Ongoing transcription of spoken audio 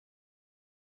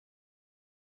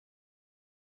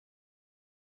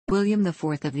William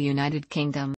IV of the United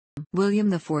Kingdom.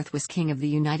 William IV was King of the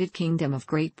United Kingdom of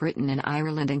Great Britain and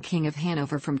Ireland and King of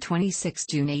Hanover from 26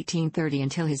 June 1830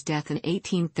 until his death in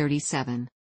 1837.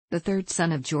 The third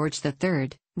son of George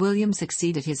III, William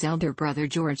succeeded his elder brother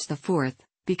George IV,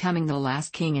 becoming the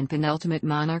last king and penultimate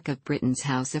monarch of Britain's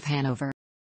House of Hanover.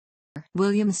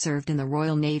 William served in the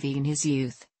Royal Navy in his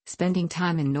youth, spending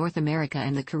time in North America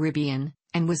and the Caribbean,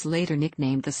 and was later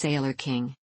nicknamed the Sailor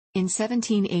King. In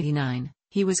 1789,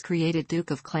 he was created Duke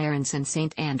of Clarence and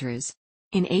St. Andrews.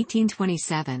 In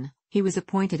 1827, he was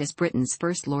appointed as Britain's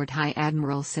first Lord High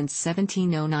Admiral since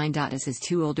 1709. As his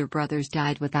two older brothers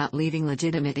died without leaving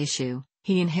legitimate issue,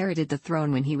 he inherited the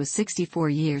throne when he was 64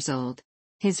 years old.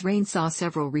 His reign saw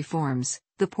several reforms: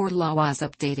 the Poor Law was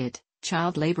updated,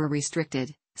 child labor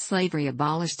restricted, slavery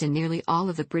abolished in nearly all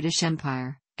of the British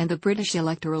Empire, and the British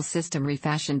electoral system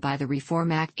refashioned by the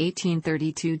Reform Act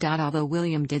 1832. Although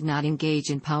William did not engage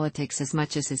in politics as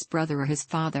much as his brother or his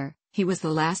father, he was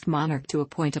the last monarch to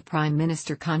appoint a prime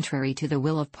minister contrary to the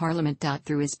will of Parliament.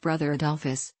 Through his brother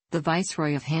Adolphus, the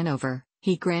Viceroy of Hanover,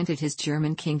 he granted his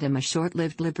German kingdom a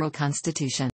short-lived liberal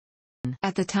constitution.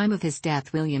 At the time of his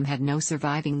death, William had no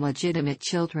surviving legitimate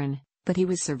children, but he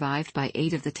was survived by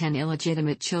 8 of the 10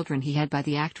 illegitimate children he had by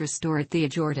the actress Dorothea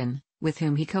Jordan, with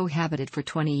whom he cohabited for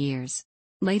 20 years.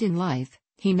 Late in life,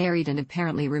 he married and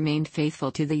apparently remained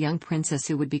faithful to the young princess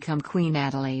who would become Queen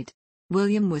Adelaide.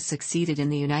 William was succeeded in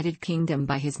the United Kingdom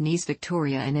by his niece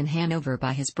Victoria and in Hanover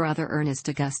by his brother Ernest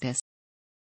Augustus.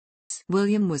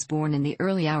 William was born in the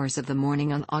early hours of the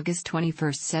morning on August 21,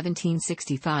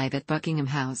 1765 at Buckingham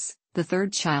House, the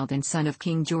third child and son of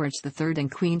King George III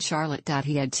and Queen Charlotte.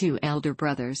 He had 2 elder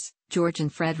brothers, George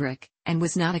and Frederick, and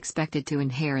was not expected to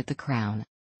inherit the crown.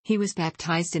 He was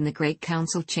baptized in the Great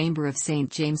Council Chamber of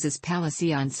St. James's Palace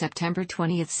on September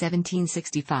 20,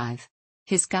 1765.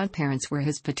 His godparents were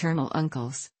his paternal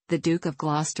uncles, the Duke of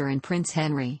Gloucester and Prince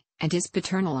Henry, and his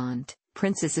paternal aunt,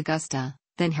 Princess Augusta,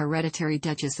 then hereditary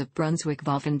Duchess of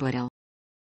Brunswick-Wolfenbüttel.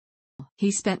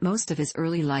 He spent most of his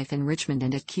early life in Richmond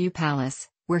and at Kew Palace,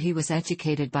 where he was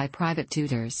educated by private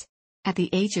tutors. At the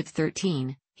age of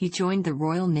 13, he joined the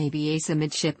Royal Navy as a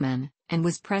midshipman, and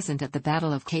was present at the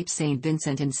Battle of Cape St.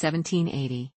 Vincent in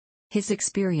 1780. His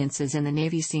experiences in the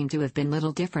Navy seem to have been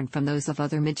little different from those of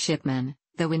other midshipmen,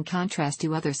 though in contrast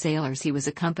to other sailors he was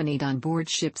accompanied on board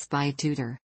ships by a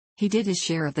tutor. He did his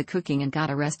share of the cooking and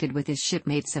got arrested with his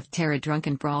shipmates after a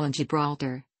drunken brawl in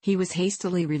Gibraltar. He was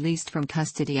hastily released from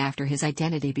custody after his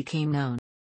identity became known.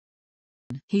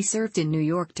 He served in New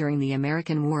York during the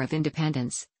American War of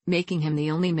Independence, making him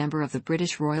the only member of the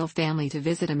British royal family to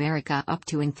visit America up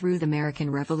to and through the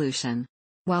American Revolution.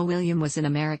 While William was in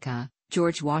America,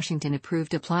 George Washington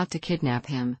approved a plot to kidnap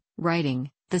him,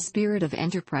 writing, "The spirit of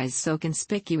enterprise so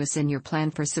conspicuous in your plan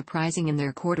for surprising in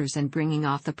their quarters and bringing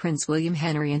off the Prince William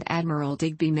Henry and Admiral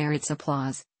Digby merits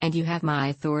applause, and you have my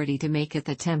authority to make it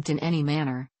the attempt in any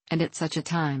manner, and at such a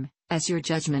time, as your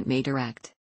judgment may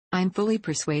direct. I am fully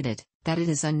persuaded that it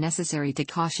is unnecessary to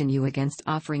caution you against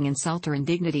offering insult or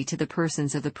indignity to the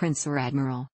persons of the Prince or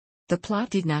Admiral." The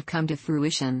plot did not come to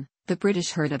fruition. The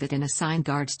British heard of it and assigned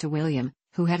guards to William,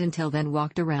 who had until then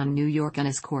walked around New York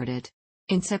unescorted.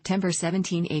 In September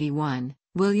 1781,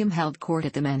 William held court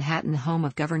at the Manhattan home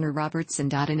of Governor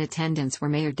Robertson. In attendance were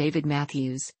Mayor David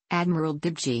Matthews, Admiral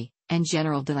Dibgee, and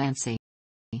General Delancey.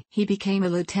 He became a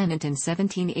lieutenant in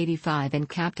 1785 and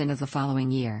captain of the following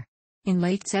year. In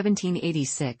late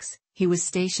 1786, he was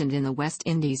stationed in the West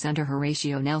Indies under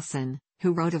Horatio Nelson,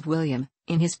 who wrote of William,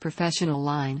 in his professional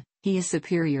line, "He is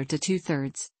superior to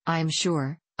 2/3, I am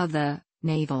sure, of the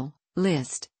naval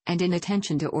list, and in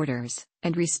attention to orders,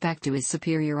 and respect to his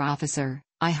superior officer,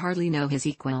 I hardly know his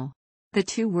equal." The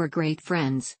two were great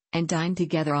friends, and dined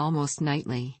together almost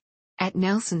nightly. At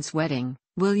Nelson's wedding,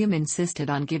 William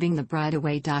insisted on giving the bride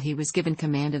away. He was given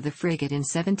command of the frigate in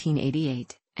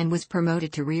 1788, and was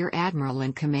promoted to rear admiral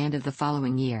in command of the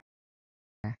following year.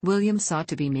 William sought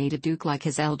to be made a duke like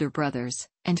his elder brothers,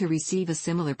 and to receive a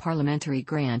similar parliamentary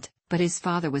grant, but his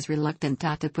father was reluctant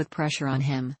to put pressure on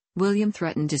him. William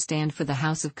threatened to stand for the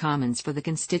House of Commons for the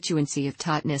constituency of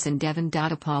Totnes and Devon.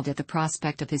 Appalled at the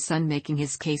prospect of his son making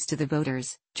his case to the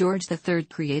voters, George III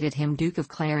created him Duke of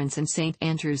Clarence and St.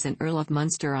 Andrews and Earl of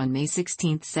Munster on May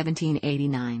 16,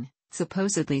 1789,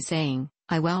 supposedly saying,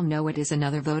 "I well know it is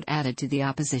another vote added to the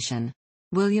opposition."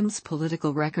 William's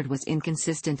political record was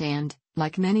inconsistent and,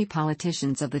 like many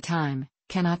politicians of the time,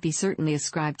 cannot be certainly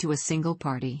ascribed to a single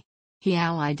party. He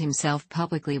allied himself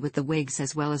publicly with the Whigs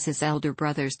as well as his elder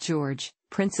brothers George,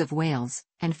 Prince of Wales,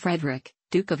 and Frederick,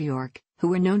 Duke of York, who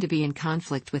were known to be in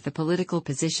conflict with the political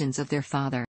positions of their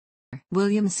father.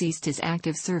 William ceased his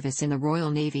active service in the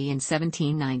Royal Navy in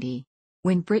 1790.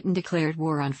 When Britain declared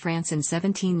war on France in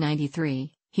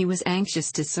 1793, he was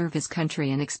anxious to serve his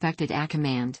country and expected a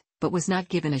command, but was not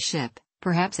given a ship,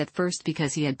 perhaps at first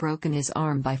because he had broken his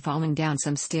arm by falling down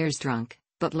some stairs drunk,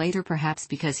 but later perhaps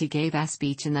because he gave a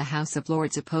speech in the House of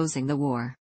Lords opposing the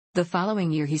war. The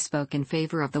following year he spoke in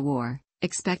favor of the war,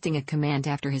 expecting a command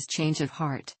after his change of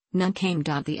heart. None came.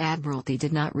 The Admiralty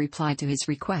did not reply to his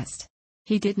request.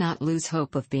 He did not lose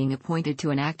hope of being appointed to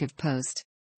an active post.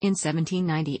 In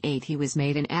 1798 he was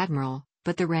made an admiral,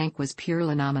 but the rank was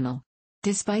purely nominal.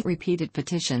 Despite repeated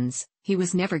petitions, he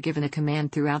was never given a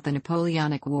command throughout the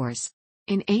Napoleonic Wars.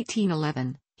 In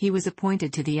 1811, he was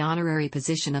appointed to the honorary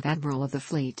position of Admiral of the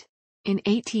Fleet. In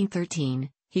 1813,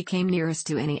 he came nearest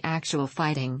to any actual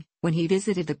fighting, when he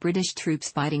visited the British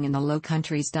troops fighting in the Low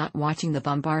Countries. Watching the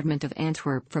bombardment of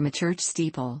Antwerp from a church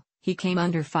steeple, he came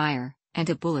under fire, and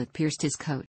a bullet pierced his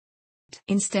coat.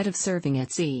 Instead of serving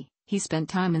at sea, he spent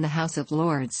time in the House of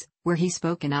Lords, where he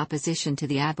spoke in opposition to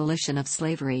the abolition of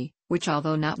slavery, which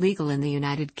although not legal in the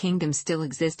United Kingdom still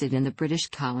existed in the British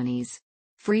colonies.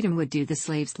 Freedom would do the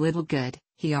slaves little good,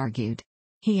 he argued.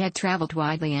 He had traveled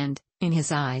widely and, in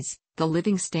his eyes, the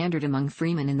living standard among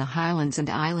freemen in the Highlands and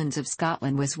Islands of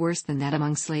Scotland was worse than that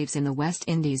among slaves in the West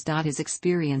Indies. His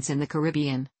experience in the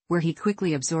Caribbean, where he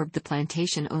quickly absorbed the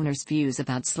plantation owners' views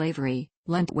about slavery,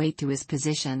 lent weight to his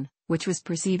position, which was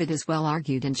perceived as well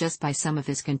argued and just by some of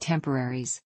his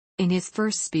contemporaries. In his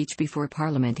first speech before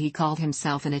Parliament he called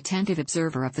himself an attentive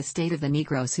observer of the state of the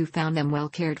Negroes, who found them well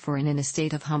cared for and in a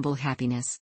state of humble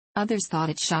happiness. Others thought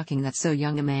it shocking that so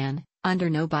young a man, under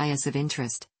no bias of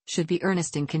interest, should be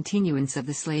earnest in continuance of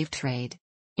the slave trade.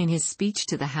 In his speech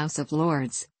to the House of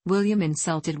Lords, William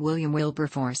insulted William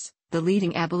Wilberforce, the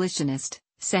leading abolitionist,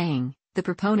 saying, "The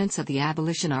proponents of the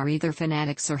abolition are either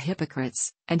fanatics or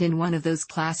hypocrites, and in one of those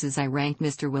classes I rank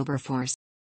Mr. Wilberforce."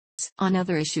 On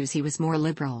other issues he was more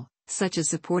liberal, such as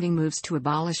supporting moves to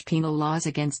abolish penal laws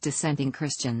against dissenting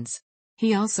Christians.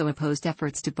 He also opposed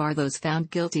efforts to bar those found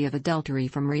guilty of adultery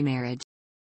from remarriage.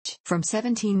 From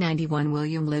 1791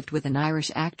 William lived with an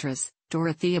Irish actress,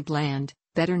 Dorothea Bland,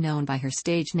 better known by her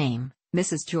stage name,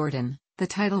 Mrs. Jordan, the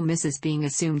title Mrs. being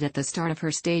assumed at the start of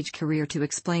her stage career to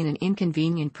explain an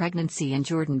inconvenient pregnancy in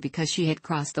Jordan because she had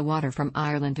crossed the water from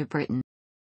Ireland to Britain.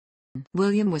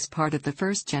 William was part of the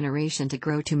first generation to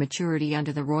grow to maturity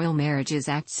under the Royal Marriages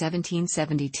Act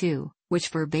 1772, which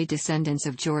forbade descendants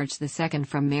of George II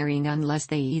from marrying unless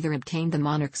they either obtained the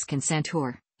monarch's consent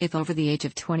or, if over the age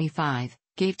of 25,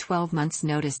 gave 12 months'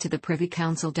 notice to the Privy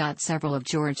Council. Several of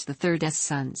George III's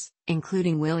sons,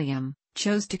 including William,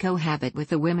 chose to cohabit with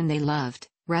the women they loved,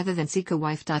 rather than seek a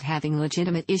wife. Having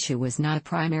legitimate issue was not a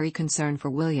primary concern for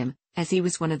William, as he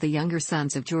was one of the younger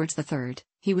sons of George III.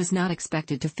 He was not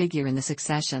expected to figure in the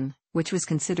succession, which was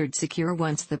considered secure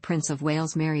once the Prince of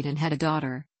Wales married and had a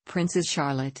daughter, Princess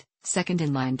Charlotte, second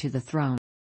in line to the throne.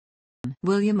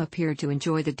 William appeared to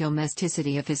enjoy the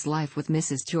domesticity of his life with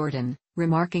Mrs. Jordan,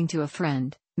 remarking to a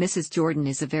friend, "Mrs. Jordan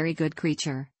is a very good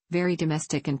creature, very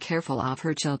domestic and careful of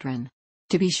her children.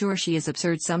 To be sure she is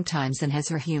absurd sometimes and has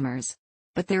her humors.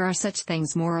 But there are such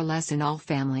things more or less in all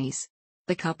families."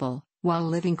 The couple, while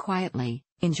living quietly,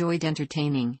 enjoyed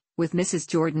entertaining, with Mrs.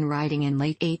 Jordan writing in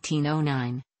late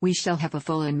 1809, "We shall have a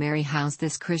full and merry house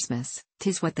this Christmas,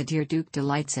 'tis what the dear Duke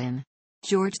delights in."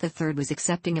 George III was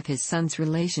accepting of his son's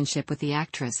relationship with the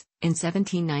actress. In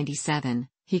 1797,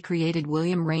 he created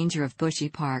William Ranger of Bushy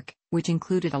Park, which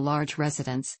included a large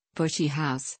residence, Bushy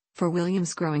House, for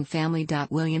William's growing family.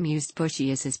 William used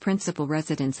Bushy as his principal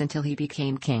residence until he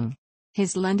became king.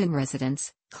 His London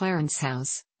residence, Clarence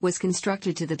House, was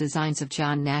constructed to the designs of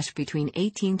John Nash between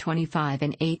 1825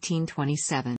 and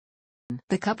 1827.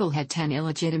 The couple had 10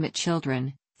 illegitimate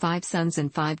children, 5 sons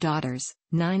and 5 daughters,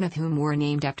 9 of whom were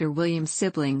named after William's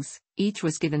siblings. Each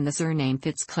was given the surname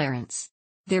Clarence.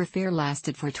 Their affair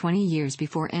lasted for 20 years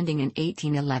before ending in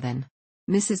 1811.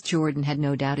 Mrs. Jordan had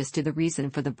no doubt as to the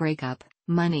reason for the breakup.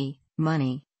 Money,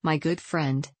 my good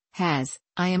friend, has,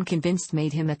 I am convinced,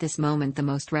 made him at this moment the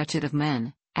most wretched of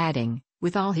men, adding,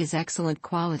 with all his excellent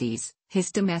qualities,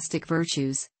 his domestic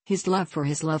virtues, his love for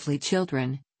his lovely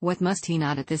children, what must he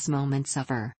not at this moment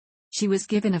suffer? She was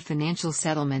given a financial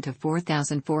settlement of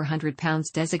 £4,400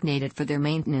 designated for their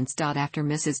maintenance. After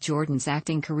Mrs. Jordan's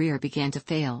acting career began to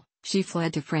fail, she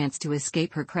fled to France to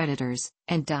escape her creditors,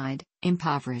 and died,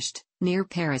 impoverished, near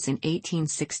Paris in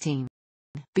 1816.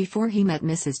 Before he met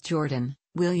Mrs. Jordan,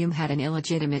 William had an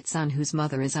illegitimate son whose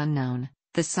mother is unknown.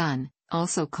 The son,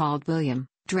 also called William,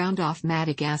 drowned off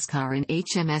Madagascar in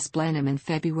HMS Blenheim in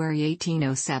February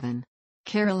 1807.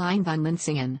 Caroline von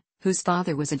Linsingen, whose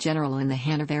father was a general in the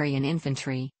Hanoverian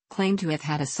infantry, claimed to have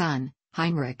had a son,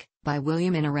 Heinrich, by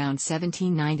William in around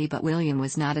 1790, but William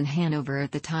was not in Hanover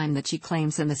at the time that she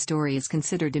claims, and the story is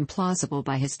considered implausible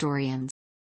by historians.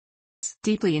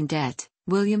 Deeply in debt,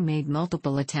 William made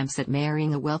multiple attempts at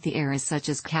marrying a wealthy heiress such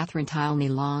as Catherine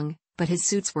Tilney-Long, but his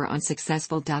suits were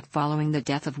unsuccessful. Following the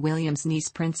death of William's niece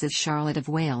Princess Charlotte of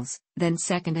Wales, then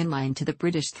second in line to the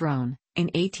British throne, in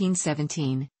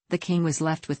 1817, the king was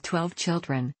left with 12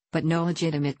 children, but no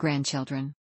legitimate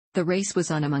grandchildren. The race was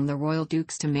on among the royal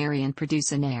dukes to marry and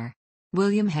produce an heir.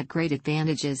 William had great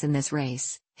advantages in this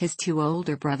race. His two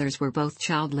older brothers were both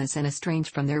childless and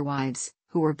estranged from their wives,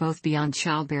 who were both beyond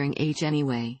childbearing age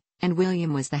anyway, and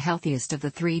William was the healthiest of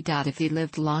the three. If he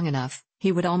lived long enough,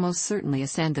 he would almost certainly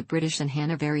ascend the British and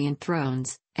Hanoverian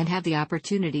thrones, and have the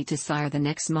opportunity to sire the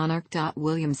next monarch.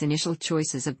 William's initial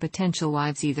choices of potential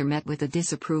wives either met with the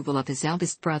disapproval of his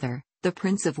eldest brother, the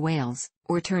Prince of Wales,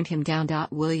 or turned him down.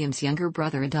 William's younger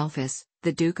brother Adolphus,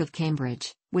 the Duke of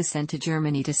Cambridge, was sent to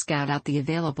Germany to scout out the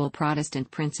available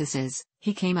Protestant princesses.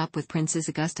 He came up with Princess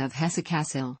Augusta of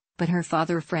Hesse-Kassel, but her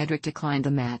father Frederick declined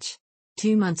the match.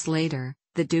 2 months later,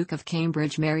 the Duke of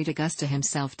Cambridge married Augusta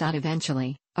himself.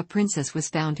 Eventually, a princess was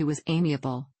found who was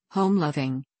amiable,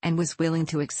 home-loving, and was willing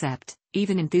to accept,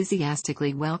 even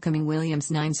enthusiastically welcoming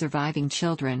William's 9 surviving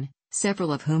children,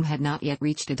 several of whom had not yet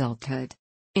reached adulthood.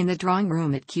 In the drawing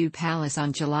room at Kew Palace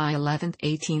on July 11,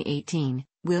 1818,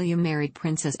 William married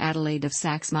Princess Adelaide of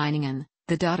Saxe-Meiningen,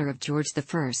 the daughter of George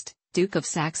I, Duke of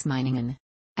Saxe-Meiningen.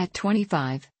 At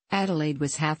 25, Adelaide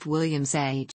was half William's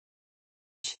age.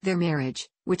 Their marriage,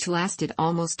 which lasted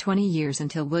almost 20 years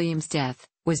until William's death,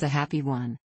 was a happy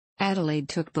one. Adelaide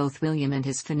took both William and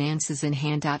his finances in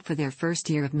hand. For their first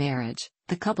year of marriage,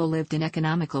 the couple lived in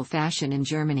economical fashion in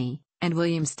Germany, and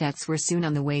William's debts were soon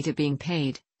on the way to being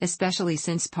paid, especially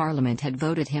since Parliament had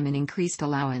voted him an increased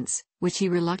allowance, which he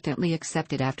reluctantly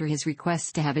accepted after his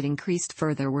requests to have it increased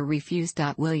further were refused.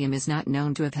 William is not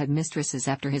known to have had mistresses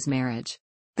after his marriage.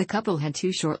 The couple had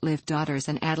 2 short-lived daughters,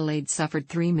 and Adelaide suffered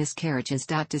 3 miscarriages.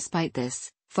 Despite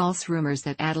this, false rumors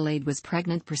that Adelaide was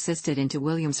pregnant persisted into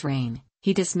William's reign.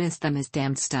 He dismissed them as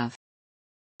damned stuff.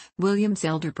 William's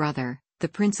elder brother, the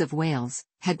Prince of Wales,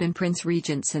 had been Prince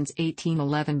Regent since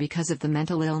 1811 because of the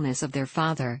mental illness of their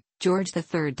father, George III.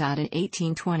 In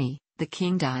 1820, the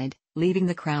king died, leaving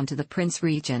the crown to the Prince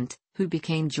Regent, who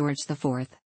became George IV.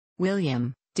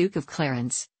 William, Duke of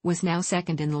Clarence, was now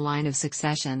second in the line of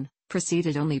succession,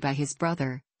 preceded only by his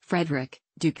brother, Frederick,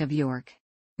 Duke of York.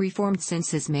 Reformed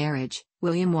since his marriage,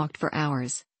 William walked for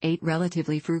hours, ate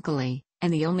relatively frugally,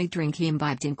 and the only drink he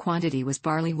imbibed in quantity was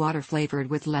barley water flavored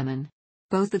with lemon.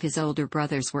 Both of his older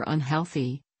brothers were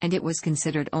unhealthy, and it was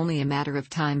considered only a matter of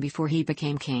time before he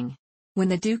became king. When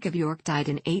the Duke of York died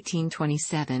in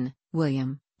 1827,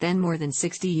 William, then more than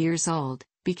 60 years old,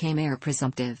 became heir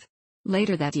presumptive.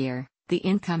 Later that year, the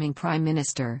incoming Prime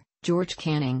Minister, George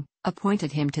Canning,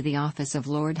 appointed him to the office of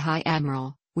Lord High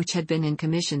Admiral, which had been in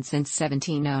commission since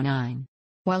 1709.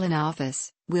 While in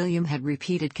office, William had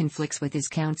repeated conflicts with his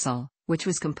council, which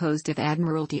was composed of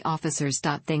Admiralty officers.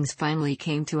 Things finally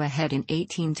came to a head in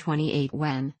 1828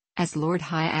 when, as Lord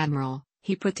High Admiral,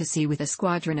 he put to sea with a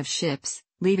squadron of ships,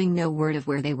 leaving no word of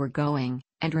where they were going,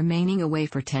 and remaining away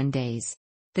for 10 days.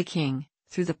 The king,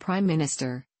 through the Prime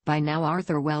Minister, by now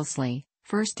Arthur Wellesley,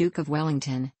 1st Duke of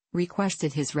Wellington,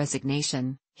 requested his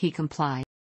resignation. He complied.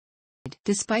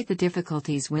 Despite the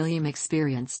difficulties William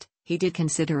experienced, he did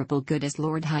considerable good as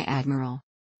Lord High Admiral.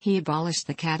 He abolished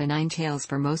the cat-o'-nine-tails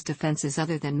for most offences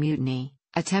other than mutiny,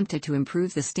 attempted to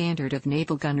improve the standard of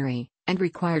naval gunnery, and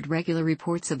required regular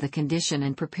reports of the condition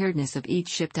and preparedness of each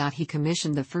ship. He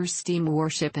commissioned the first steam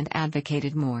warship and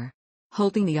advocated more.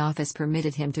 Holding the office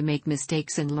permitted him to make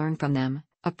mistakes and learn from them,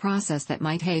 a process that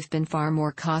might have been far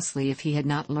more costly if he had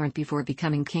not learnt before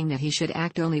becoming king that he should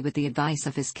act only with the advice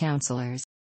of his councillors.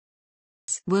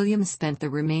 William spent the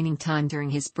remaining time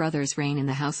during his brother's reign in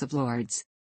the House of Lords.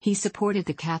 He supported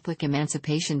the Catholic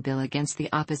Emancipation Bill against the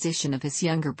opposition of his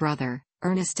younger brother,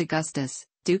 Ernest Augustus,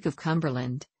 Duke of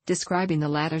Cumberland, describing the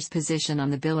latter's position on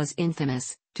the bill as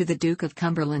infamous. To the Duke of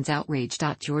Cumberland's outrage.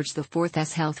 George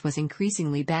IV's health was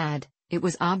increasingly bad. It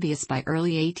was obvious by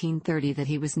early 1830 that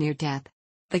he was near death.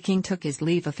 The king took his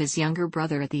leave of his younger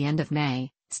brother at the end of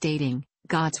May, stating,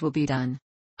 "God's will be done.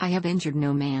 I have injured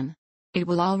no man. It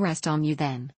will all rest on you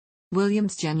then."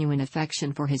 William's genuine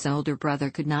affection for his older brother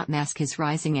could not mask his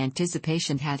rising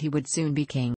anticipation that he would soon be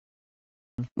king.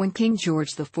 When King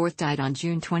George IV died on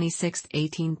June 26,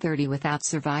 1830 without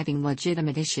surviving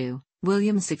legitimate issue,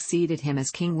 William succeeded him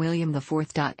as King William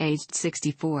IV. Aged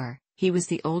 64, he was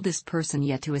the oldest person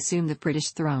yet to assume the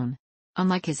British throne.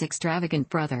 Unlike his extravagant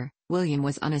brother, William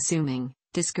was unassuming,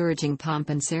 discouraging pomp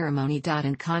and ceremony.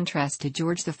 In contrast to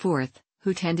George IV,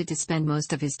 who tended to spend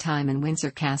most of his time in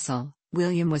Windsor Castle,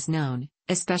 William was known,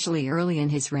 especially early in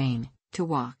his reign, to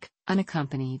walk,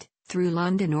 unaccompanied, through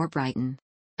London or Brighton.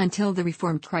 Until the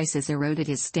Reform crisis eroded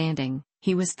his standing,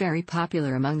 he was very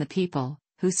popular among the people,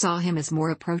 who saw him as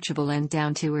more approachable and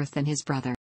down-to-earth than his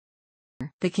brother.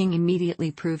 The king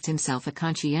immediately proved himself a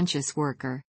conscientious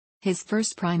worker. His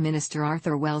first Prime Minister,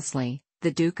 Arthur Wellesley,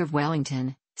 the Duke of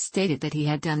Wellington, stated that he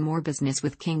had done more business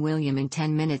with King William in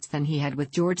 10 minutes than he had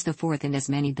with George IV in as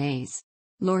many days.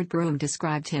 Lord Brougham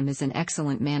described him as an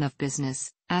excellent man of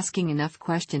business, asking enough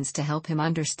questions to help him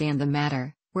understand the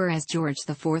matter, whereas George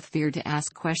IV feared to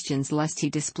ask questions lest he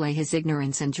display his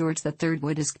ignorance and George III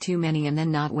would ask too many and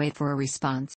then not wait for a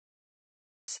response.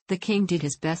 The king did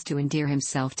his best to endear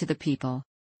himself to the people.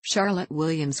 Charlotte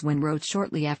Williams-Wynne wrote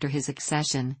shortly after his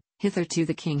accession, "Hitherto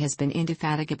the king has been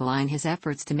indefatigable in his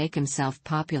efforts to make himself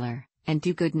popular, and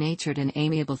do good-natured and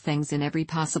amiable things in every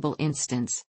possible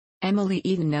instance." Emily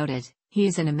Eden noted, "He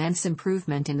is an immense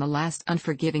improvement in the last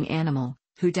unforgiving animal,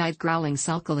 who died growling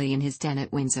sulkily in his den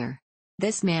at Windsor.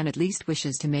 This man at least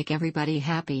wishes to make everybody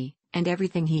happy, and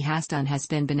everything he has done has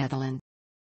been benevolent."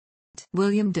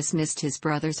 William dismissed his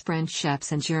brother's French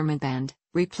chefs and German band,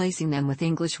 replacing them with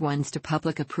English ones to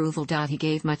public approval. He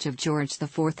gave much of George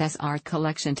IV's art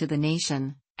collection to the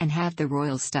nation, and had the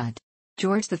royal stud.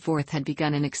 George IV had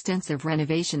begun an extensive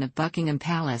renovation of Buckingham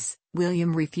Palace.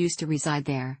 William refused to reside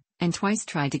there, and twice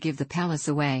tried to give the palace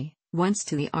away, once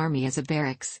to the army as a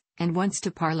barracks, and once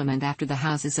to Parliament after the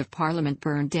Houses of Parliament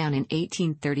burned down in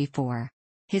 1834.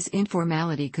 His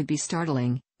informality could be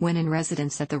startling. When in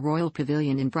residence at the Royal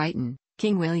Pavilion in Brighton,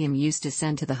 King William used to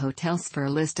send to the hotels for a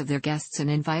list of their guests and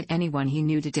invite anyone he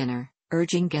knew to dinner,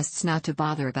 urging guests not to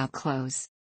bother about clothes.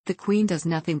 The Queen does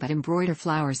nothing but embroider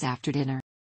flowers after dinner.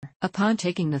 Upon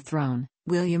taking the throne,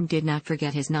 William did not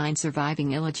forget his 9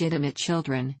 surviving illegitimate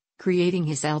children, creating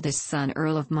his eldest son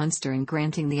Earl of Munster and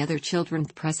granting the other children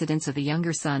the precedence of a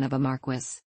younger son of a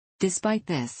marquis. Despite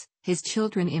this, his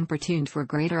children importuned for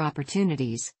greater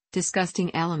opportunities.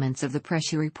 Disgusting elements of the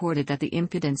press reported that the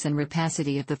impudence and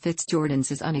rapacity of the Fitzjordans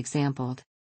is unexampled.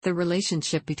 The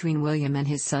relationship between William and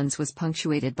his sons was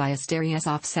punctuated by a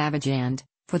stereotype savage and,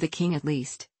 for the king at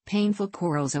least, painful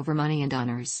quarrels over money and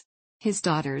honors. His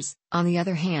daughters, on the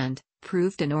other hand,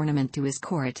 proved an ornament to his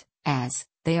court, as,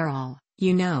 they are all,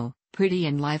 you know, pretty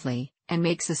and lively, and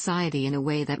make society in a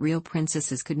way that real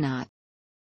princesses could not.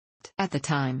 At the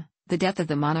time, the death of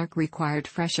the monarch required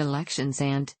fresh elections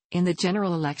and, in the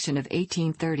general election of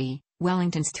 1830,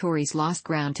 Wellington's Tories lost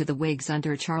ground to the Whigs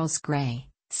under Charles Grey,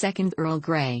 2nd Earl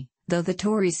Grey, though the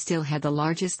Tories still had the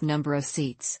largest number of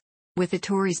seats. With the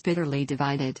Tories bitterly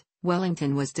divided,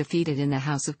 Wellington was defeated in the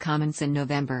House of Commons in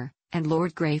November, and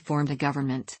Lord Grey formed a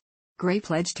government. Grey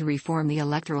pledged to reform the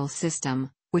electoral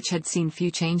system, which had seen few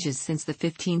changes since the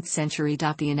 15th century.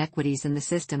 The inequities in the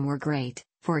system were great.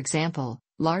 For example,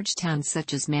 large towns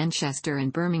such as Manchester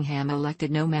and Birmingham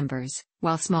elected no members,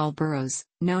 while small boroughs,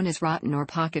 known as rotten or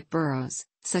pocket boroughs,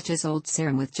 such as Old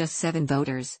Sarum with just 7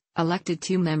 voters, elected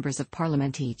 2 members of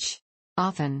Parliament each.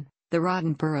 Often, the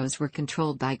rotten boroughs were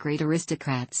controlled by great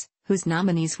aristocrats, whose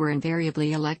nominees were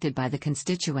invariably elected by the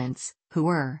constituents, who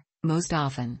were, most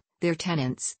often, their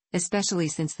tenants, especially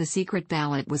since the secret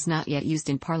ballot was not yet used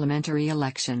in parliamentary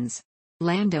elections.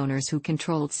 Landowners who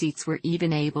controlled seats were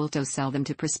even able to sell them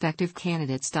to prospective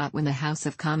candidates. When the House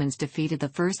of Commons defeated the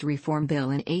first Reform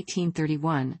Bill in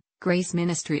 1831, Grey's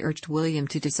ministry urged William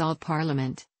to dissolve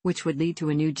Parliament, which would lead to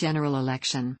a new general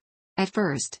election. At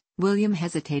first, William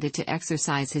hesitated to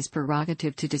exercise his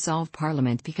prerogative to dissolve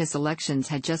Parliament because elections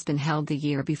had just been held the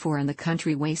year before and the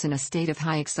country was in a state of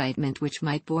high excitement which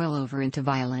might boil over into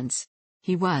violence.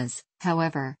 He was,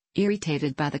 however,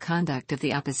 irritated by the conduct of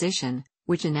the opposition,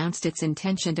 which announced its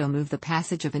intention to move the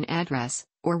passage of an address,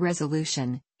 or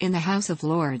resolution, in the House of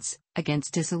Lords,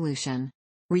 against dissolution.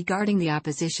 Regarding the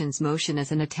opposition's motion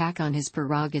as an attack on his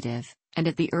prerogative, and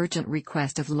at the urgent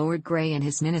request of Lord Grey and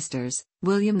his ministers,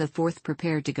 William IV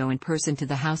prepared to go in person to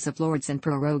the House of Lords and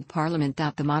prorogue Parliament.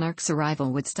 The monarch's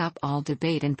arrival would stop all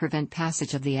debate and prevent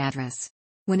passage of the address.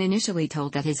 When initially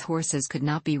told that his horses could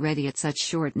not be ready at such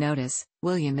short notice,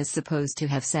 William is supposed to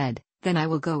have said, "Then I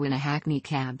will go in a hackney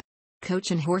cab."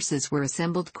 Coach and horses were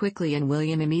assembled quickly and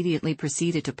William immediately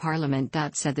proceeded to Parliament.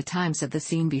 Said the Times of the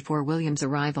scene before William's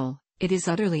arrival, "It is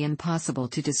utterly impossible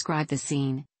to describe the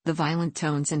scene. The violent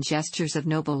tones and gestures of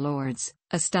noble lords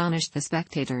astonished the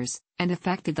spectators, and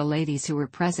affected the ladies who were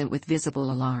present with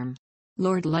visible alarm.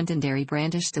 Lord Londonderry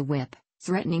brandished a whip,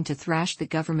 threatening to thrash the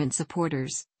government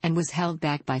supporters, and was held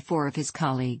back by 4 of his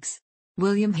colleagues.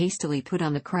 William hastily put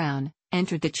on the crown,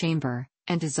 entered the chamber,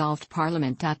 and dissolved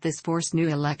Parliament. This forced new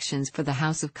elections for the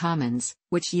House of Commons,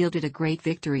 which yielded a great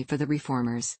victory for the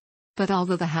reformers. But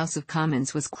although the House of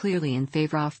Commons was clearly in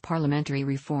favour of parliamentary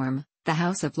reform, the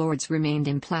House of Lords remained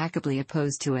implacably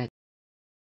opposed to it.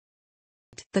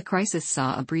 The crisis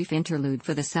saw a brief interlude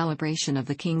for the celebration of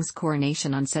the King's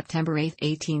coronation on September 8,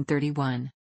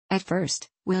 1831. At first,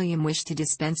 William wished to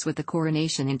dispense with the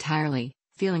coronation entirely,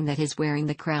 feeling that his wearing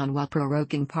the crown while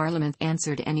proroguing Parliament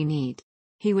answered any need.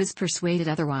 He was persuaded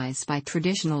otherwise by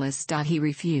traditionalists. He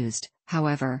refused,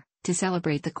 however, to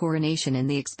celebrate the coronation in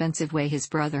the expensive way his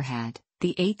brother had. The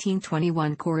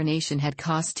 1821 coronation had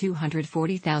cost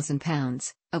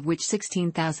 £240,000, of which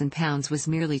 £16,000 was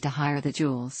merely to hire the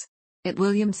jewels. At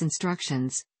William's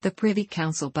instructions, the Privy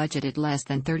Council budgeted less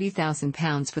than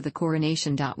 £30,000 for the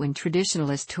coronation. When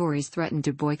traditionalist Tories threatened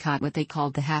to boycott what they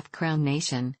called the half-crown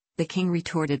nation, the king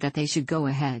retorted that they should go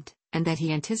ahead, and that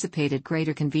he anticipated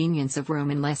greater convenience of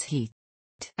Rome and less heat.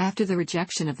 After the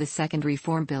rejection of the Second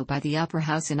Reform Bill by the Upper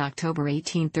House in October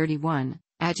 1831,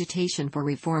 agitation for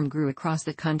reform grew across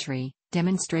the country,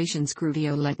 demonstrations grew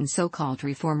violent and so-called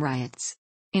reform riots.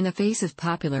 In the face of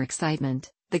popular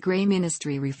excitement, the Grey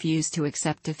Ministry refused to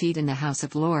accept defeat in the House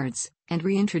of Lords, and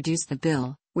reintroduced the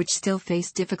bill, which still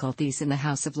faced difficulties in the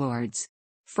House of Lords.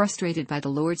 Frustrated by the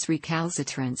Lords'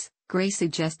 recalcitrance, Grey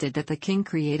suggested that the king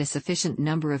create a sufficient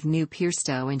number of new peers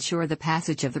to ensure the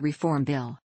passage of the Reform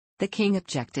Bill. The king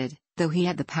objected. Though he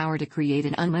had the power to create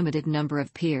an unlimited number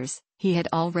of peers, he had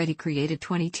already created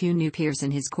 22 new peers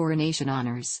in his coronation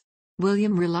honors.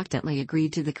 William reluctantly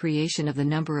agreed to the creation of the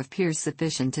number of peers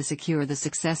sufficient to secure the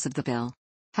success of the bill.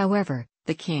 However,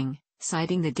 the king,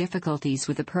 citing the difficulties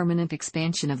with the permanent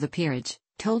expansion of the peerage,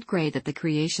 told Grey that the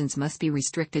creations must be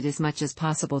restricted as much as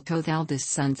possible to the eldest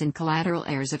sons and collateral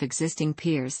heirs of existing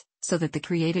peers, so that the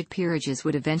created peerages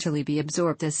would eventually be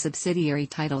absorbed as subsidiary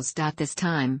titles. This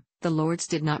time, the Lords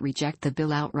did not reject the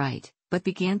bill outright, but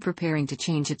began preparing to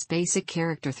change its basic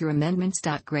character through amendments.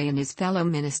 Grey and his fellow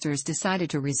ministers decided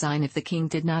to resign if the king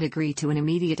did not agree to an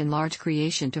immediate and large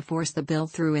creation to force the bill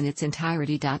through in its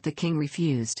entirety. The king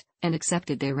refused, and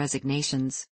accepted their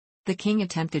resignations. The king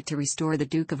attempted to restore the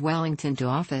Duke of Wellington to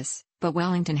office, but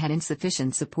Wellington had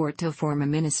insufficient support to form a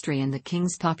ministry and the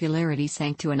king's popularity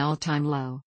sank to an all-time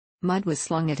low. Mud was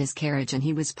slung at his carriage and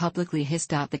he was publicly hissed.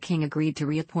 The king agreed to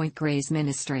reappoint Grey's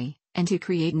ministry, and to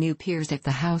create new peers if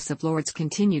the House of Lords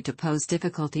continued to pose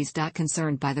difficulties.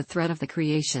 Concerned by the threat of the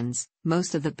creations,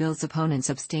 most of the bill's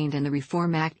opponents abstained and the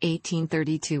Reform Act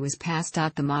 1832 was passed.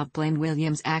 The mob blamed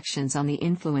William's actions on the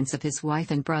influence of his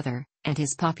wife and brother, and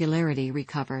his popularity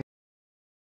recovered.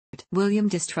 William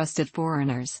distrusted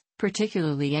foreigners,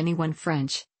 particularly anyone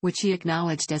French, which he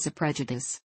acknowledged as a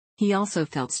prejudice. He also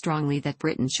felt strongly that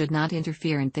Britain should not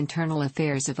interfere in the internal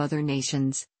affairs of other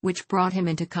nations, which brought him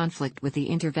into conflict with the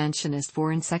interventionist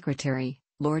Foreign Secretary,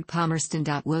 Lord Palmerston.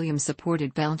 William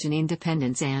supported Belgian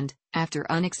independence and, after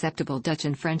unacceptable Dutch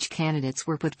and French candidates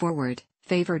were put forward,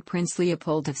 favoured Prince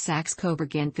Leopold of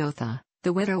Saxe-Coburg-Gotha,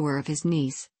 the widower of his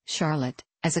niece, Charlotte,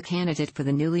 as a candidate for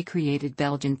the newly created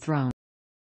Belgian throne.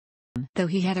 Though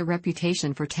he had a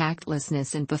reputation for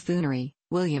tactlessness and buffoonery,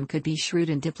 William could be shrewd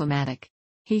and diplomatic.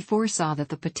 He foresaw that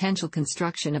the potential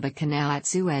construction of a canal at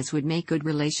Suez would make good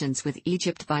relations with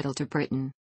Egypt vital to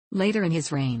Britain. Later in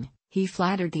his reign, he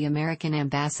flattered the American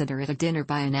ambassador at a dinner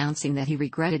by announcing that he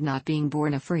regretted not being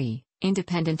born a free,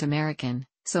 independent American,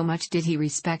 so much did he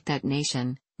respect that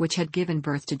nation, which had given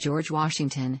birth to George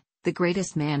Washington, the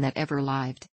greatest man that ever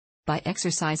lived. By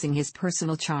exercising his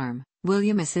personal charm,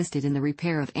 William assisted in the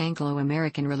repair of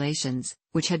Anglo-American relations,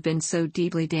 which had been so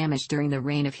deeply damaged during the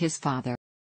reign of his father.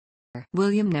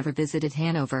 William never visited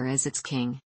Hanover as its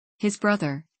king. His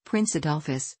brother, Prince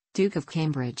Adolphus, Duke of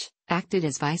Cambridge, acted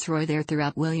as viceroy there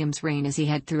throughout William's reign as he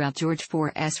had throughout George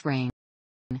IV's reign.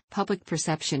 Public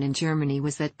perception in Germany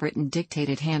was that Britain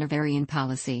dictated Hanoverian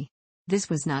policy. This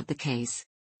was not the case.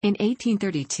 In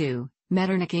 1832,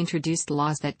 Metternich introduced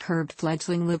laws that curbed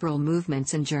fledgling liberal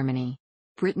movements in Germany.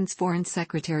 Britain's Foreign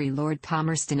Secretary Lord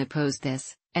Palmerston opposed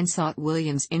this, and sought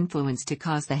William's influence to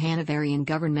cause the Hanoverian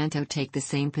government to take the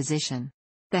same position.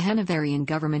 The Hanoverian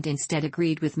government instead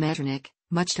agreed with Metternich,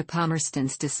 much to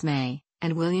Palmerston's dismay,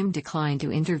 and William declined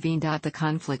to intervene. The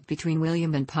conflict between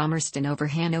William and Palmerston over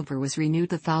Hanover was renewed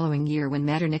the following year when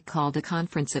Metternich called a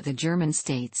conference of the German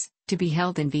states, to be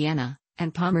held in Vienna,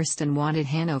 and Palmerston wanted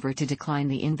Hanover to decline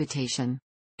the invitation.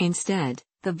 Instead,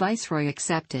 the viceroy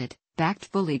accepted, backed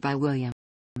fully by William.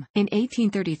 In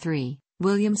 1833,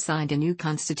 William signed a new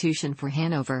constitution for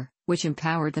Hanover, which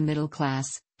empowered the middle class,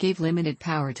 gave limited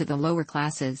power to the lower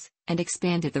classes, and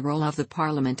expanded the role of the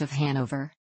Parliament of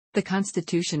Hanover. The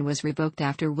constitution was revoked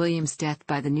after William's death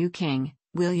by the new king,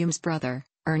 William's brother,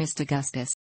 Ernest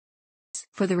Augustus.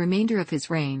 For the remainder of his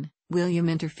reign, William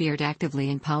interfered actively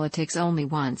in politics only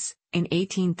once, in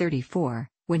 1834,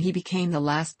 when he became the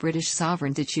last British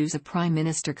sovereign to choose a prime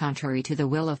minister contrary to the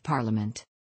will of Parliament.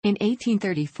 In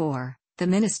 1834, the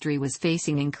ministry was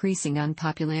facing increasing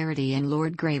unpopularity and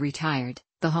Lord Grey retired.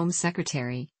 The Home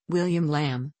Secretary, William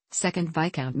Lamb, 2nd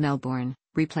Viscount Melbourne,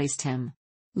 replaced him.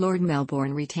 Lord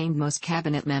Melbourne retained most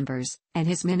cabinet members, and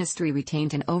his ministry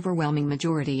retained an overwhelming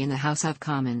majority in the House of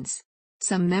Commons.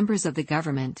 Some members of the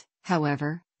government,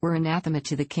 however, were anathema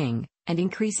to the king, and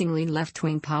increasingly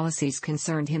left-wing policies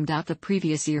concerned him. The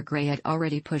previous year Grey had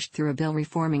already pushed through a bill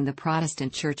reforming the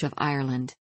Protestant Church of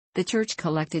Ireland. The church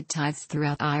collected tithes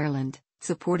throughout Ireland,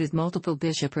 supported multiple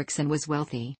bishoprics and was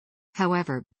wealthy.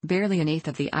 However, barely an eighth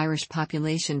of the Irish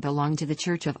population belonged to the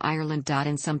Church of Ireland.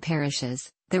 In some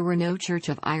parishes, there were no Church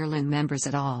of Ireland members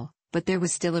at all, but there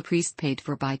was still a priest paid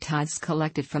for by tithes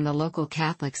collected from the local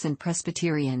Catholics and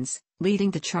Presbyterians,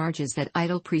 leading to charges that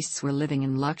idle priests were living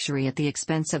in luxury at the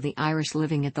expense of the Irish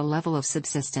living at the level of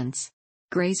subsistence.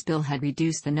 Grey's bill had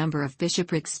reduced the number of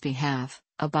bishoprics,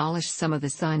 abolished some of the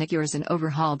sinecures and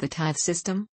overhauled the tithe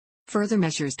system. Further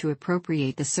measures to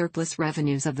appropriate the surplus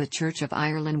revenues of the Church of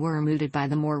Ireland were mooted by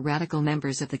the more radical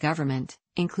members of the government,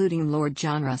 including Lord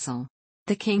John Russell.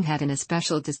 The king had an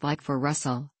especial dislike for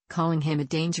Russell, calling him a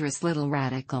dangerous little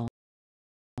radical.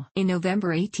 In November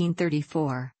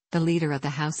 1834, the leader of the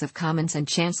House of Commons and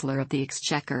Chancellor of the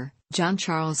Exchequer, John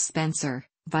Charles Spencer,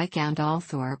 Viscount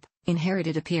Althorp,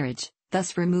 inherited a peerage,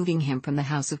 thus removing him from the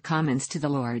House of Commons to the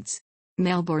Lords.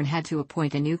 Melbourne had to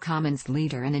appoint a new Commons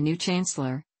leader and a new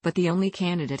Chancellor, but the only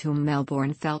candidate whom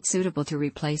Melbourne felt suitable to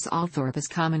replace Althorp as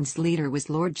Commons leader was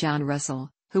Lord John Russell,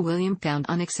 who William found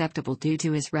unacceptable due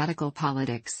to his radical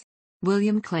politics.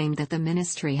 William claimed that the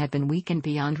ministry had been weakened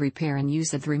beyond repair and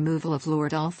used the removal of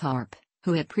Lord Althorp,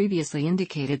 who had previously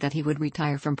indicated that he would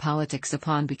retire from politics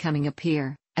upon becoming a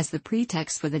peer, as the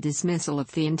pretext for the dismissal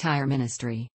of the entire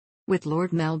ministry. With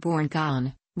Lord Melbourne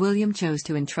gone, William chose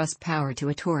to entrust power to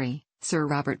a Tory, Sir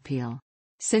Robert Peel.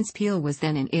 Since Peel was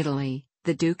then in Italy,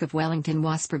 the Duke of Wellington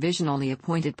was provisionally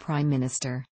appointed Prime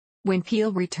Minister. When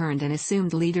Peel returned and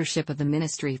assumed leadership of the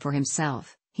ministry for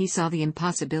himself, he saw the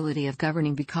impossibility of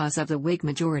governing because of the Whig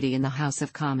majority in the House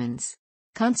of Commons.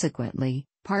 Consequently,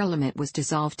 Parliament was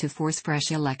dissolved to force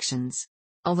fresh elections.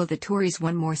 Although the Tories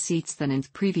won more seats than in the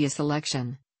previous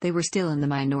election, they were still in the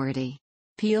minority.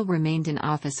 Peel remained in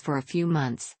office for a few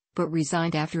months, but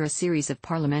resigned after a series of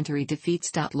parliamentary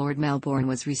defeats. Lord Melbourne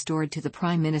was restored to the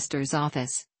Prime Minister's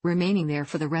office, remaining there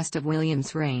for the rest of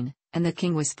William's reign, and the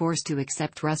king was forced to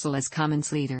accept Russell as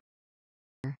Commons leader.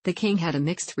 The king had a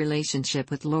mixed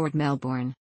relationship with Lord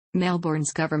Melbourne.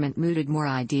 Melbourne's government mooted more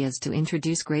ideas to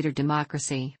introduce greater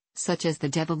democracy, such as the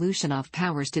devolution of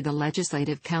powers to the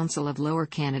Legislative Council of Lower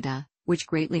Canada, which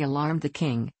greatly alarmed the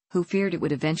king, who feared it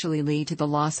would eventually lead to the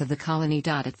loss of the colony.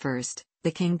 At first,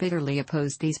 the king bitterly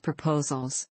opposed these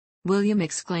proposals. William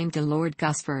exclaimed to Lord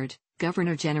Gosford,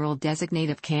 Governor-General designate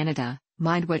of Canada,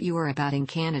 "Mind what you are about in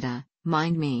Canada,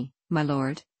 mind me, my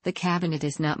lord, the cabinet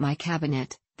is not my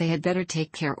cabinet, they had better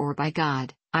take care or by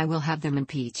God, I will have them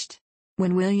impeached."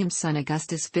 When William's son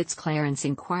Augustus Clarence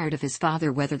inquired of his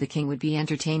father whether the king would be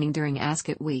entertaining during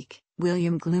Ascot Week,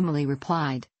 William gloomily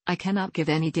replied, "I cannot give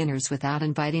any dinners without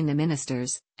inviting the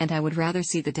ministers, and I would rather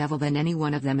see the devil than any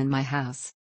one of them in my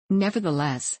house."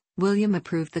 Nevertheless, William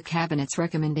approved the cabinet's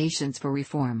recommendations for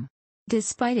reform.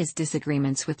 Despite his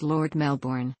disagreements with Lord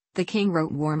Melbourne, the king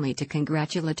wrote warmly to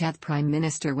congratulate the Prime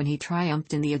Minister when he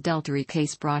triumphed in the adultery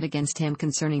case brought against him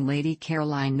concerning Lady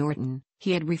Caroline Norton.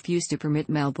 He had refused to permit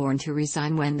Melbourne to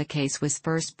resign when the case was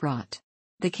first brought.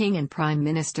 The king and Prime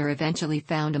Minister eventually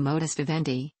found a modus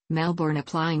vivendi, Melbourne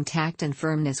applying tact and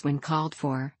firmness when called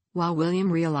for, while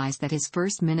William realized that his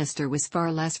first minister was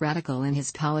far less radical in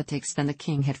his politics than the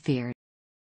king had feared.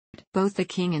 Both the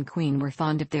king and queen were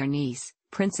fond of their niece,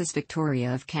 Princess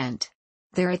Victoria of Kent.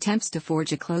 Their attempts to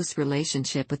forge a close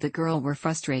relationship with the girl were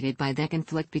frustrated by the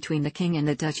conflict between the king and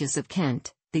the Duchess of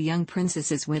Kent, the young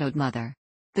princess's widowed mother.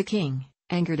 The king,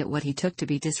 angered at what he took to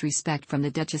be disrespect from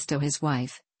the Duchess to his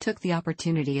wife, took the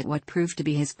opportunity at what proved to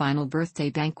be his final birthday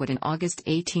banquet in August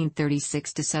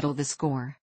 1836 to settle the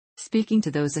score. Speaking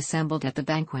to those assembled at the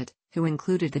banquet, who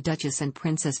included the Duchess and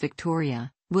Princess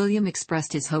Victoria, William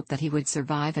expressed his hope that he would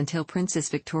survive until Princess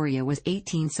Victoria was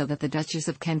 18 so that the Duchess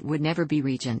of Kent would never be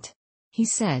regent. He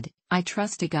said, "I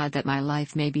trust to God that my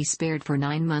life may be spared for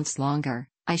 9 months longer.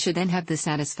 I should then have the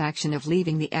satisfaction of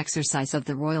leaving the exercise of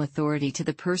the royal authority to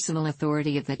the personal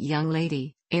authority of that young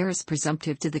lady, heiress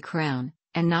presumptive to the crown,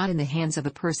 and not in the hands of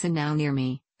a person now near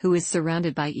me, who is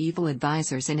surrounded by evil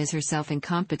advisors and is herself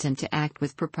incompetent to act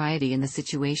with propriety in the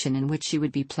situation in which she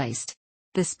would be placed.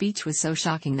 The speech was so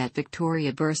shocking that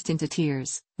Victoria burst into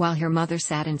tears, while her mother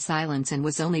sat in silence and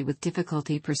was only with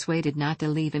difficulty persuaded not to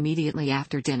leave immediately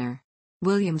after dinner.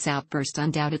 William's outburst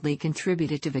undoubtedly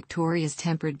contributed to Victoria's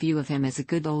tempered view of him as a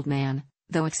good old man,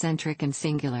 though eccentric and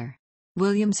singular.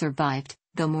 William survived,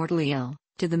 though mortally ill,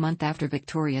 to the month after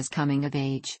Victoria's coming of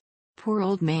age. "Poor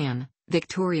old man,"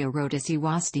 Victoria wrote as he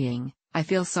was dying, "I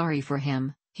feel sorry for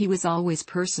him, he was always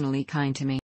personally kind to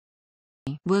me."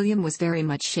 William was very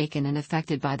much shaken and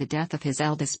affected by the death of his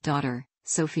eldest daughter,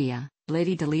 Sophia,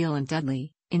 Lady Delisle and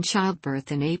Dudley, in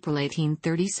childbirth in April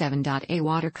 1837. A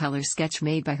watercolor sketch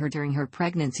made by her during her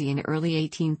pregnancy in early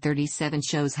 1837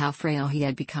 shows how frail he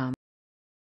had become.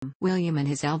 William and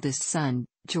his eldest son,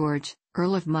 George,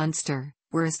 Earl of Munster,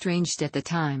 were estranged at the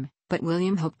time, but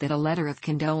William hoped that a letter of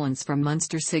condolence from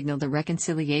Munster signaled a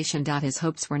reconciliation. His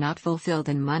hopes were not fulfilled,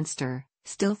 and Munster,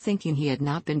 still thinking he had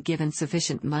not been given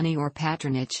sufficient money or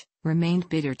patronage, remained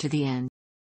bitter to the end.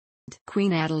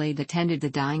 Queen Adelaide attended the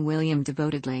dying William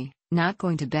devotedly, not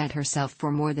going to bed herself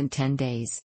for more than 10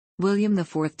 days. William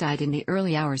IV died in the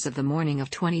early hours of the morning of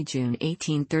 20 June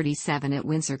 1837 at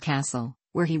Windsor Castle,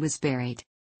 where he was buried.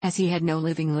 As he had no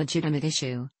living legitimate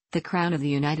issue, the crown of the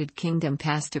United Kingdom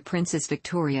passed to Princess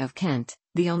Victoria of Kent,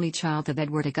 the only child of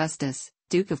Edward Augustus,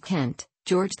 Duke of Kent,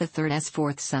 George III's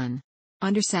fourth son.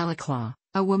 Under Saliclaw,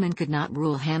 a woman could not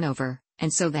rule Hanover,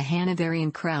 and so the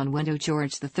Hanoverian crown went to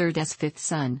George III's fifth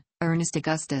son, Ernest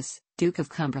Augustus, Duke of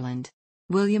Cumberland.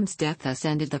 William's death thus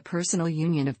ended the personal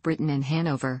union of Britain and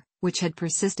Hanover, which had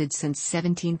persisted since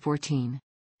 1714.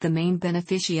 The main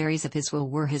beneficiaries of his will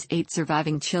were his 8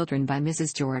 surviving children by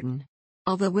Mrs. Jordan.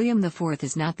 Although William IV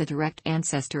is not the direct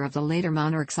ancestor of the later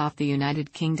monarchs of the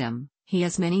United Kingdom, he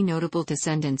has many notable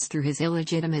descendants through his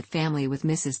illegitimate family with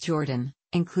Mrs. Jordan,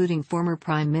 including former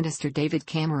Prime Minister David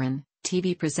Cameron,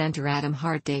 TV presenter Adam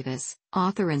Hart Davis,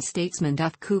 author and statesman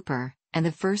Duff Cooper, and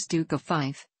the first Duke of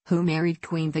Fife, who married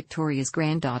Queen Victoria's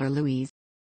granddaughter Louise.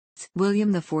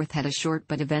 William IV had a short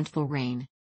but eventful reign.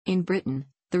 In Britain,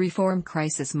 the reform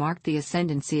crisis marked the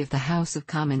ascendancy of the House of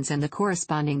Commons and the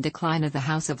corresponding decline of the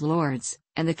House of Lords,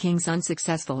 and the King's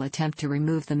unsuccessful attempt to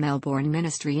remove the Melbourne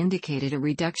Ministry indicated a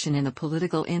reduction in the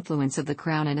political influence of the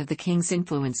Crown and of the King's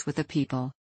influence with the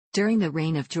people. During the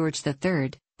reign of George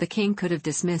III, the King could have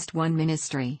dismissed one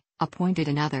ministry, appointed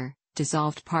another,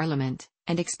 dissolved Parliament,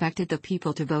 and expected the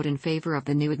people to vote in favour of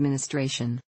the new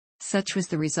administration. Such was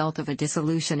the result of a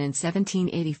dissolution in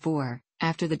 1784,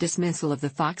 after the dismissal of the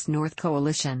Fox North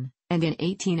Coalition, and in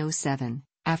 1807,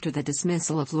 after the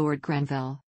dismissal of Lord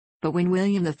Grenville. But when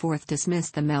William IV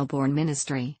dismissed the Melbourne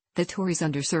Ministry, the Tories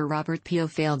under Sir Robert Peel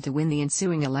failed to win the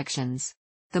ensuing elections.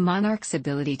 The monarch's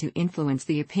ability to influence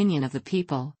the opinion of the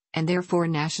people, and therefore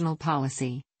national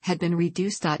policy, had been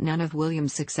reduced. None of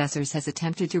William's successors has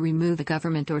attempted to remove a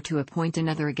government or to appoint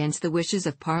another against the wishes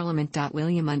of Parliament.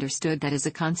 William understood that as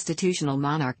a constitutional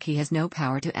monarch he has no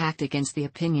power to act against the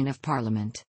opinion of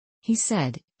Parliament. He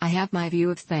said, "I have my view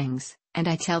of things, and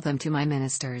I tell them to my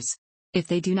ministers. If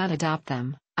they do not adopt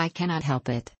them, I cannot help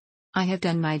it. I have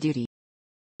done my duty."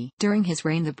 During his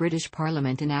reign the British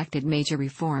Parliament enacted major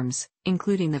reforms,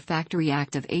 including the Factory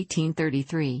Act of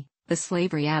 1833, the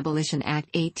Slavery Abolition Act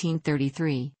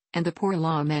 1833, and the Poor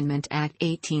Law Amendment Act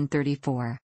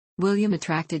 1834. William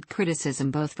attracted criticism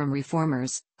both from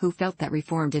reformers, who felt that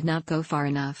reform did not go far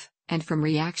enough, and from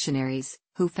reactionaries,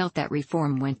 who felt that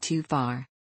reform went too far.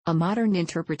 A modern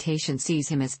interpretation sees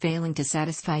him as failing to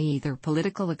satisfy either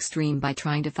political extreme by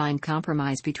trying to find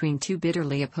compromise between two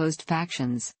bitterly opposed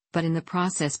factions, but in the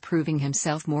process proving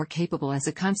himself more capable as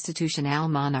a constitutional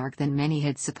monarch than many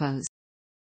had supposed.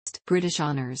 British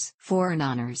honours. Foreign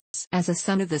honours. As a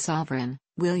son of the sovereign,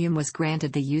 William was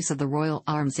granted the use of the royal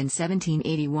arms in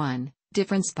 1781,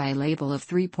 difference by a label of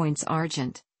 3 points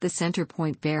argent, the centre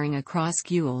point bearing a cross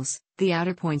gules, the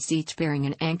outer points each bearing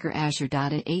an anchor azure.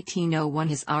 In 1801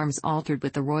 his arms altered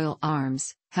with the royal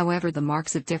arms, however the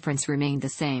marks of difference remained the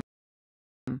same.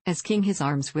 As king his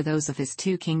arms were those of his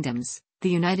 2 kingdoms, the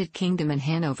United Kingdom and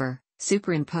Hanover,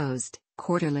 superimposed,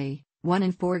 quarterly, 1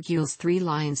 and 4 gules 3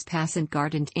 lions passant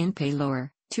gardant in paylor,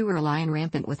 2 a lion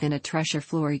rampant within a treasure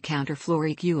flory counter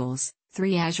flory gules,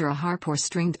 3 azure a harp or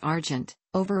stringed argent,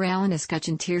 over allen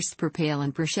escutcheon tierced per pale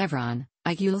and per chevron,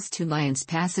 I gules 2 lions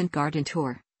passant gardant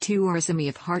or, 2 orsami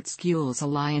of hearts gules a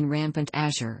lion rampant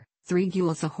azure, 3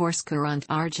 gules a horse courant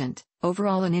argent, over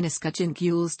all an in escutcheon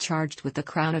gules charged with the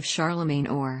crown of Charlemagne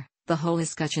or, the whole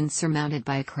escutcheon surmounted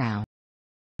by a crown.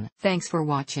 Thanks for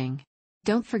watching.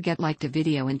 Don't forget like the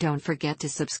video and don't forget to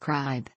subscribe.